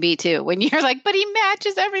place to be too. When you're like, but he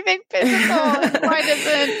matches everything physical. Why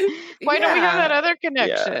don't we have that other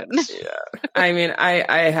connection? Yeah. I mean,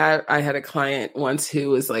 I had a client once who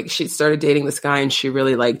was like, she started dating this guy and she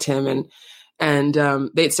really liked him and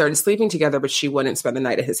they'd started sleeping together, but she wouldn't spend the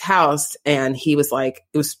night at his house. And he was like,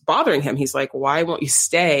 it was bothering him. He's like, why won't you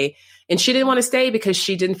stay? And she didn't want to stay because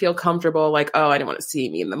she didn't feel comfortable. Like, oh, I didn't want to see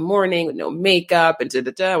me in the morning with no makeup and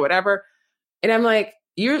whatever. And I'm like,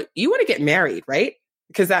 you want to get married, right?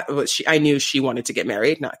 Because I knew she wanted to get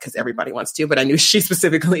married, not because everybody wants to, but I knew she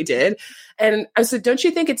specifically did. And I said, don't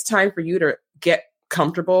you think it's time for you to get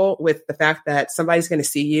comfortable with the fact that somebody's going to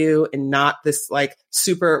see you in not this like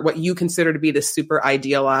super, what you consider to be the super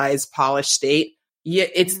idealized, polished state? Yeah,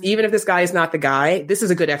 it's even if this guy is not the guy, this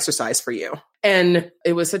is a good exercise for you. And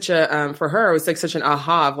it was such a, for her, it was like such an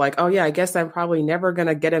aha of like, oh yeah, I guess I'm probably never going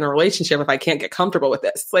to get in a relationship if I can't get comfortable with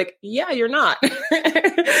this. It's like, yeah, you're not,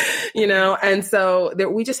 and so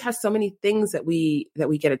we just have so many things that we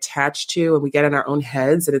get attached to and we get in our own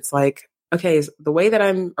heads. And it's like, okay, is the way that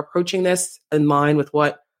I'm approaching this in line with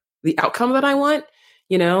what the outcome that I want,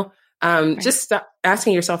 just stop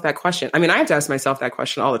asking yourself that question. I mean, I have to ask myself that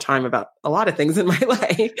question all the time about a lot of things in my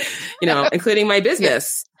life, including my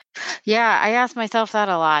business. Yeah, I ask myself that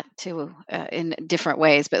a lot too, in different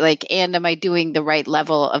ways. But like, and am I doing the right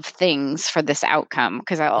level of things for this outcome?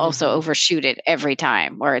 Because I'll also overshoot it every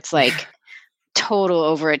time, where it's like total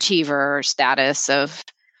overachiever status of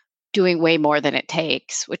doing way more than it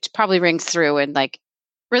takes, which probably rings through in like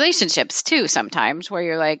relationships too sometimes, where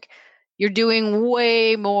you're like, you're doing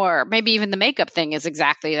way more. Maybe even the makeup thing is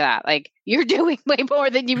exactly that. Like, you're doing way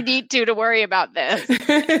more than you need to worry about this.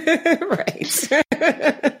 Right.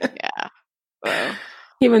 Yeah. So.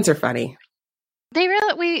 Humans are funny. They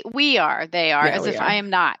really, we are. They are, as if I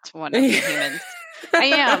am not one of the humans. I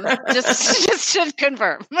am. Just should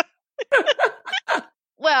confirm.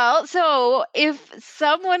 Well, so if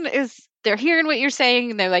someone they're hearing what you're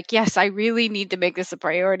saying and they're like, yes, I really need to make this a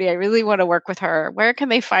priority. I really want to work with her. Where can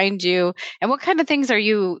they find you? And what kind of things are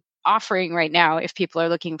you offering right now if people are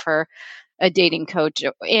looking for a dating coach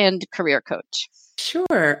and career coach?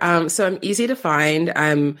 Sure. So I'm easy to find.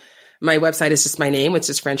 My website is just my name, which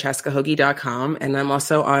is francescahogi.com. And I'm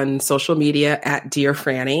also on social media at Dear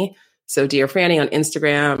Franny. So Dear Franny on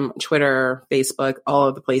Instagram, Twitter, Facebook, all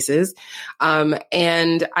of the places.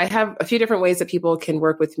 And I have a few different ways that people can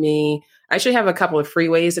work with me. I actually have a couple of free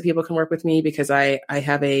ways that people can work with me because I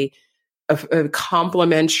have a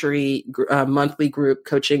complimentary monthly group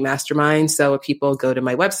coaching mastermind. So if people go to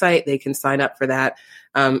my website, they can sign up for that.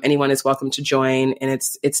 Anyone is welcome to join. And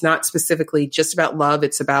it's not specifically just about love.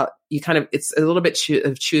 It's about it's a little bit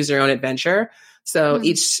of choose your own adventure. So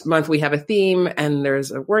each month we have a theme and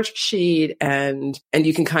there's a worksheet and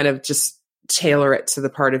you can kind of just tailor it to the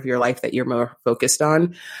part of your life that you're more focused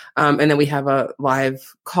on. And then we have a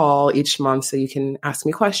live call each month so you can ask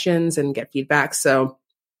me questions and get feedback. So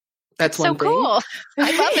that's one thing. So cool.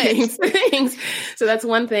 I love it. Thanks. So that's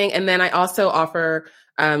one thing. And then I also offer,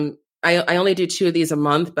 I only do 2 of these a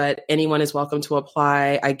month, but anyone is welcome to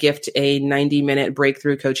apply. I gift a 90-minute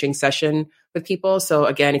breakthrough coaching session with people. So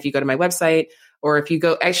again, if you go to my website or if you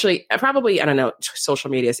go, actually, probably, I don't know, social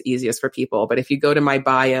media is easiest for people, but if you go to my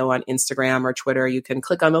bio on Instagram or Twitter, you can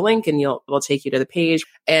click on the link and it'll take you to the page.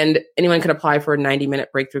 And anyone can apply for a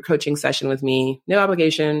 90-minute breakthrough coaching session with me. No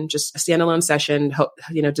obligation, just a standalone session,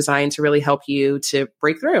 designed to really help you to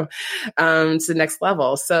break through to the next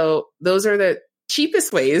level. So those are the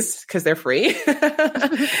cheapest ways, because they're free,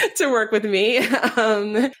 to work with me.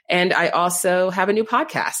 And I also have a new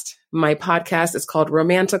podcast. My podcast is called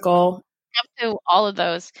Romantical. Up to all of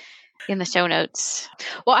those in the show notes.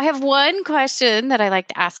 Well, I have one question that I like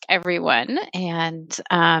to ask everyone, and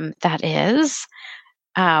that is,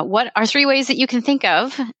 what are 3 ways that you can think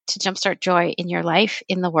of to jumpstart joy in your life,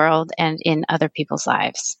 in the world, and in other people's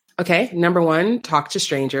lives? Okay. Number 1, talk to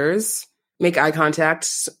strangers, make eye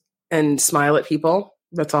contact and smile at people.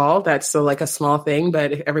 That's all. That's like a small thing,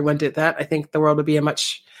 but if everyone did that, I think the world would be a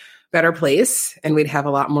much better place and we'd have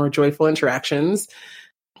a lot more joyful interactions.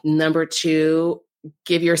 Number 2,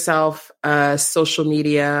 give yourself a social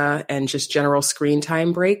media and just general screen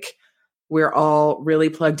time break. We're all really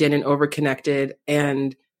plugged in and overconnected,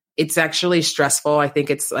 and it's actually stressful. I think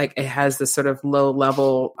it's like it has this sort of low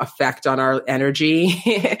level effect on our energy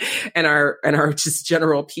and our just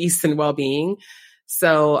general peace and well-being.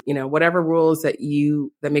 So, whatever rules that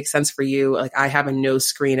make sense for you, like I have a no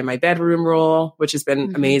screen in my bedroom rule, which has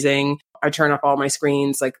been amazing. I turn off all my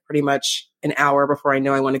screens like pretty much an hour before I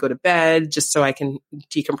know I want to go to bed, just so I can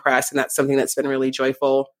decompress. And that's something that's been really joy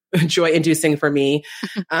inducing for me.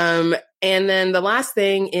 And then the last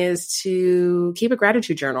thing is to keep a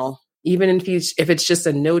gratitude journal. Even if it's just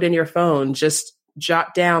a note in your phone, just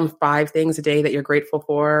jot down 5 things a day that you're grateful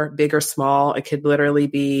for, big or small. It could literally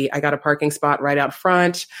be, I got a parking spot right out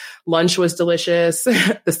front. Lunch was delicious.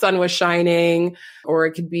 The sun was shining. Or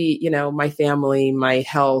it could be, my family, my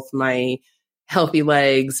health, my healthy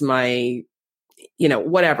legs, my,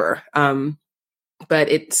 whatever. But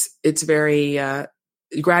it's very,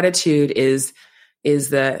 gratitude is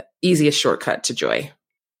the easiest shortcut to joy.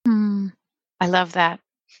 I love that.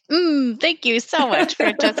 Thank you so much,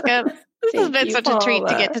 Francesca. This has been such a treat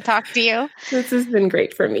to get to talk to you. This has been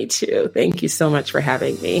great for me too. Thank you so much for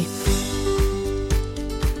having me.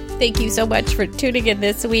 Thank you so much for tuning in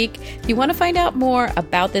this week. If you want to find out more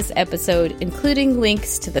about this episode, including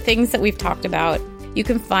links to the things that we've talked about, you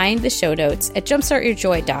can find the show notes at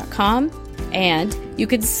jumpstartyourjoy.com. And you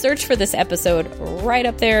can search for this episode right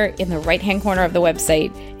up there in the right-hand corner of the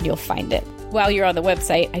website, and you'll find it. While you're on the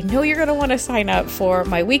website, I know you're going to want to sign up for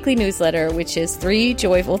my weekly newsletter, which is 3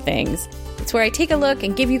 Joyful Things. It's where I take a look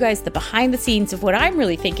and give you guys the behind the scenes of what I'm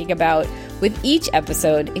really thinking about with each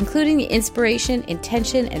episode, including the inspiration,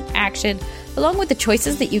 intention, and action, along with the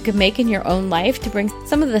choices that you can make in your own life to bring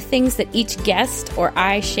some of the things that each guest or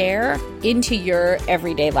I share into your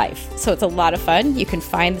everyday life. So it's a lot of fun. You can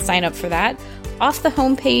find the sign up for that off the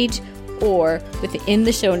homepage or within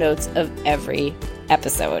the show notes of every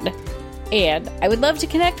episode. And I would love to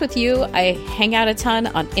connect with you. I hang out a ton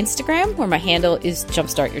on Instagram, where my handle is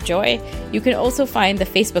Jumpstart Your Joy. You can also find the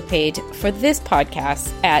Facebook page for this podcast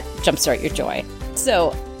at Jumpstart Your Joy.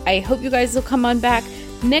 So I hope you guys will come on back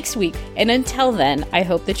next week. And until then, I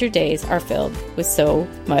hope that your days are filled with so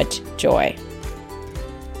much joy.